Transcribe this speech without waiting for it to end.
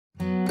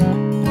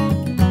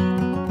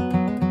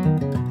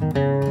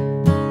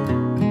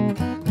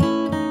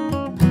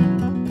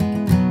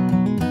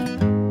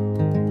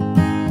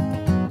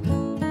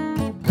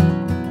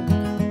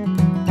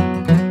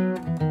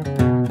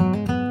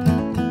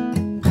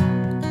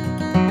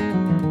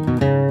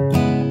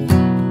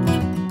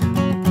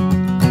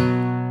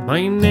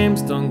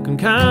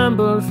Duncan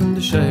Campbell from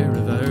the Shire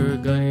of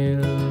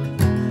Fergal.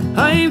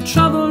 I've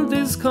travelled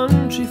this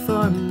country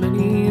for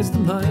many's the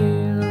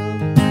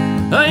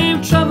mile.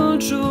 I've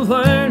travelled through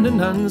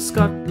Ireland and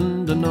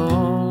Scotland and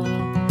all,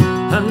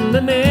 and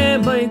the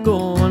name I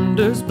go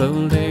under's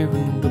bold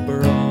Erin Go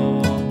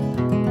Bragh.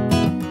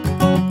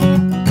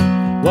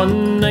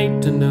 One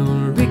night in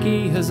old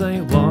Ricky, as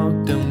I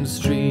walked down the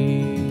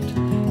street,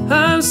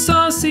 a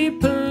saucy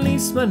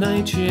policeman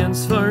I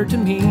chanced for to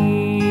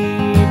meet.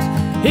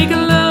 He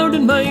glowered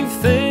in my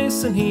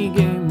face and he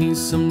gave me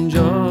some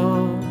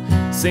jaw,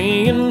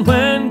 saying,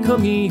 "When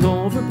come ye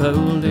over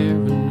bold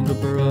Erin Go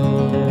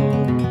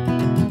Bragh?"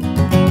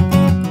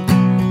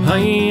 I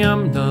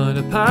am not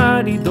a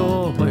paddy,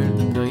 though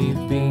Ireland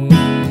I've been,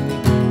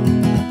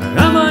 or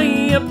am I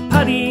a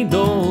paddy,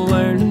 though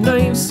Ireland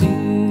I've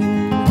seen?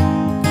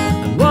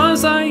 And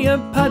was I a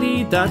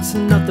paddy, that's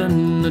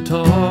nothing at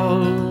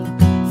all,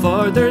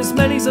 for there's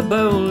many's a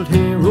bold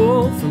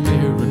hero from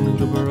Erin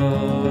Go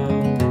Bragh.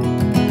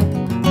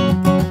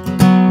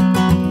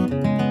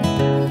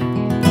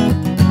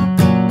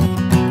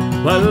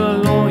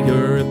 Well, oh,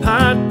 you're a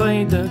pad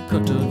by the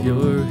cut of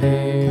your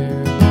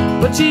hair,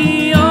 but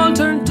ye all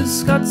turn to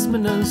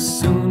Scotsmen as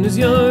soon as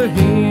you're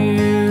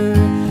here.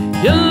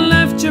 You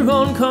left your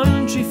own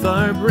country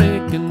for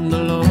breaking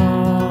the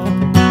law,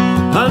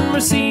 and we're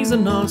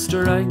seizing all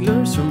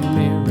stragglers from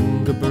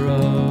Erin Go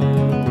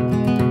Bragh.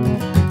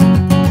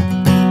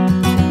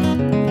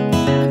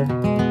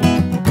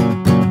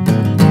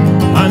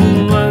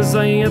 And was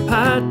I a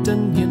pat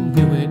and you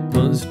knew it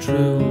was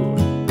true?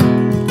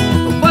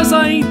 Was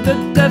I the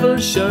devil?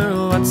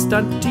 Sure, what's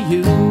that to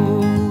you?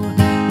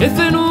 If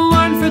it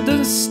weren't for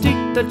the stick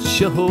that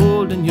you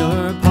hold in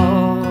your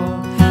paw,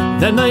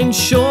 then I'd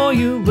show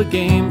you a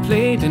game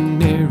played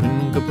in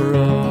Erin Go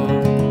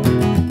Bragh.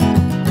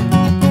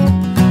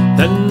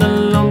 Then a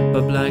lump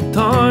of black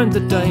thorn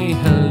that I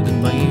held in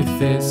my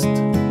fist,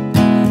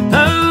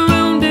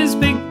 around his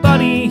big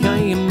body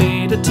I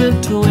made it to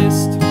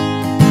twist.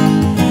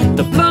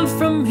 The blood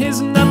from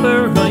his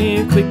napper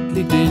I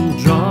quickly did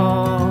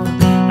draw,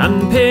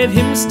 and paid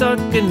him stock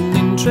and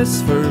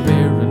interest for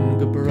Erin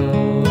Go Bragh.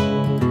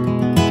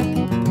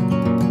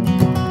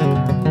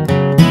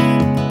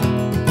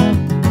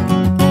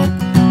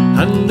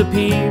 And the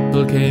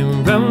people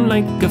came round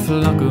like a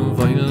flock of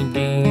wild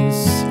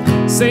geese,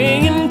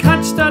 saying,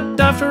 "Catch that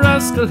daft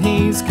rascal,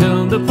 he's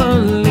killed the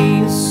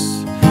police."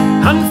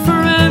 And for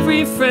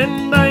every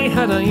friend I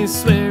had, I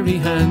swear he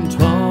had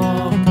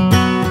 12.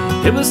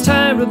 It was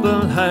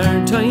terrible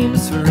hard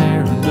times for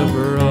Erin Go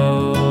Bragh.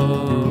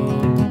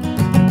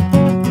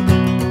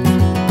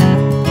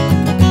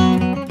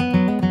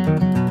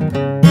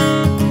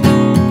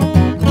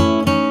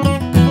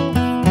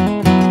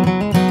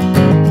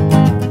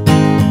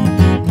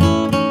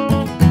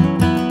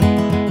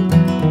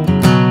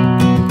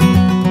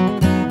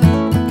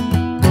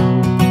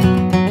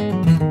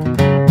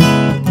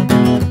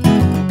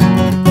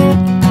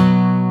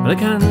 I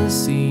can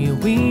see a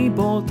wee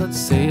boat that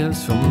sails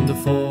from the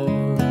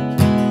fort.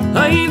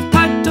 I've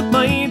packed up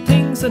my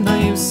things and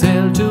I've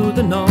sailed to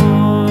the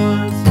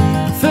north.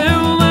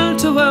 Farewell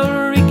to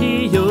our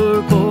Ricky,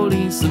 your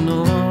police and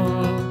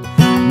all.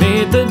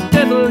 May the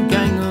devil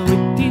gang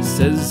with thee,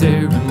 says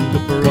Erin Go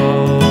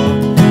Bragh.